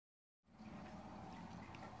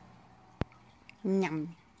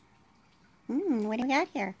Yum. What do we got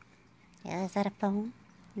here? Is that a phone?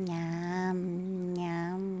 Yum,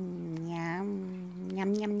 yum, yum,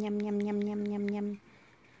 yum, yum, yum, yum, yum, yum, yum, yum.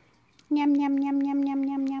 Yum, yum, yum, yum, yum,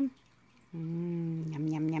 yum, yum. Yum,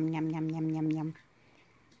 yum, yum, yum, yum, yum, yum, yum.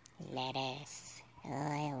 Lettuce. Oh,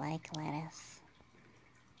 I like lettuce.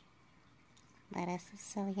 Lettuce is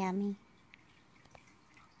so yummy.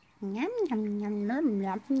 Yum, yum, yum, yum,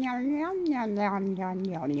 yum, yum, yum, yum, yum, yum,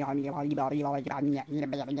 yum,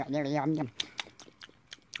 yum, yum.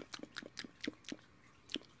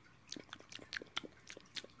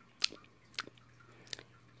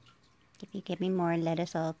 If you give me more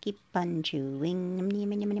lettuce, I'll keep on chewing.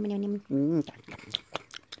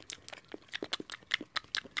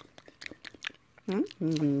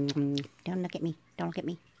 Don't look at me. Don't look at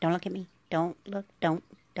me. Don't look at me. Don't look. Don't.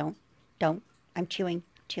 I'm chewing.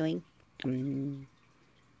 Yum,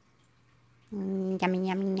 yum,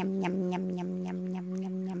 yum, yum, yum, yum, yum, yum, yum,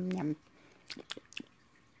 yum, yum, yum.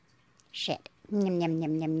 Shit. Yum, yum,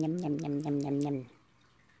 yum, yum, yum, yum, yum, yum, yum, yum.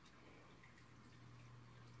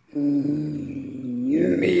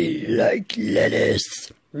 Me like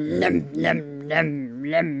lettuce. Num, num, num,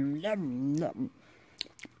 num, num, num.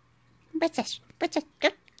 What's this? Get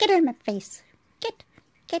out of my face. Get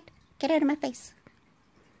out of my face.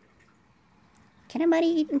 Can nobody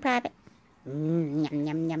eat in private? Yum,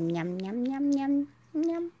 yum, yum, yum, yum, yum, yum,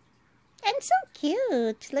 yum. And so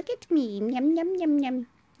cute. Look at me. Yum, yum, yum, yum,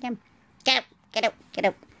 yum. Get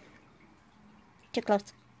out. Too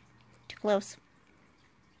close.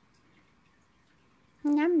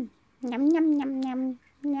 Yum, yum, yum, yum, yum.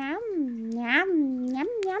 Yum, yum,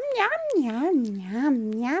 yum, yum, yum,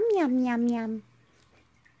 yum, yum, yum, yum, yum.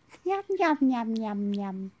 Yum, yum, yum, yum,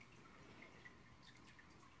 yum.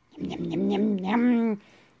 Yum, yum, yum, yum.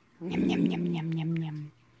 Yum, yum, yum, yum, yum, yum.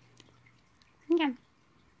 Yum.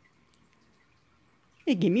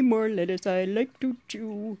 Hey, give me more lettuce. I like to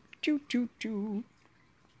chew. Chew.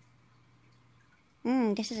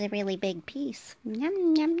 This is a really big piece.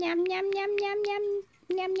 Yum, yum, yum, yum, yum, yum, yum.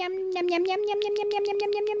 Yum, yum, yum, yum, yum, yum, yum, yum, yum,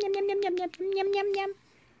 yum, yum, yum, yum, yum, yum, yum, yum.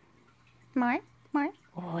 More.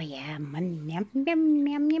 Oh yeah, yum, yum, yum,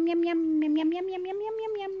 yum, yum, yum, yum, yum, yum, yum, yum, yum,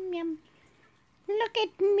 yum, yum, yum. Look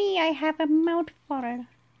at me, I have a mouthful.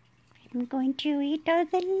 I'm going to eat all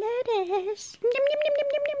the lettuce. Yum, yum, yum, yum,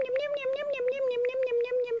 yum, yum, yum, yum, yum, yum, yum, yum, yum, yum,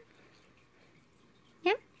 yum, yum.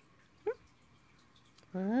 Yum.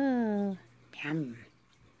 Oh, yum.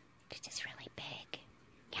 This is really big.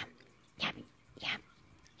 Yum, yum, yum,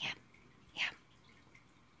 yum, yum.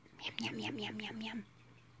 Yum, yum, yum, yum, yum.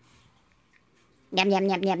 Yum, yum,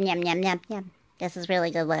 yum, yum, yum, yum, yum, yum. This is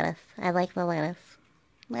really good lettuce. I like the lettuce.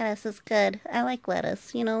 Lettuce is good. I like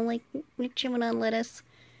lettuce. You know, like you're chewing on lettuce.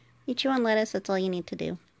 You chew on lettuce, that's all you need to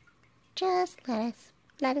do. Just lettuce.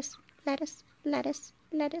 Lettuce.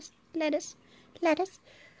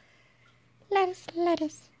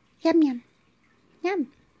 Yum, yum. Yum.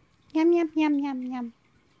 Yum, yum, yum, yum, yum.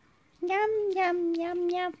 Yum, yum, yum,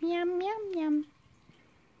 yum, yum, yum, yum.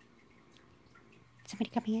 Somebody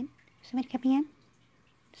coming in?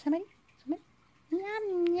 Somebody?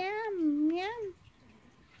 Yum, yum,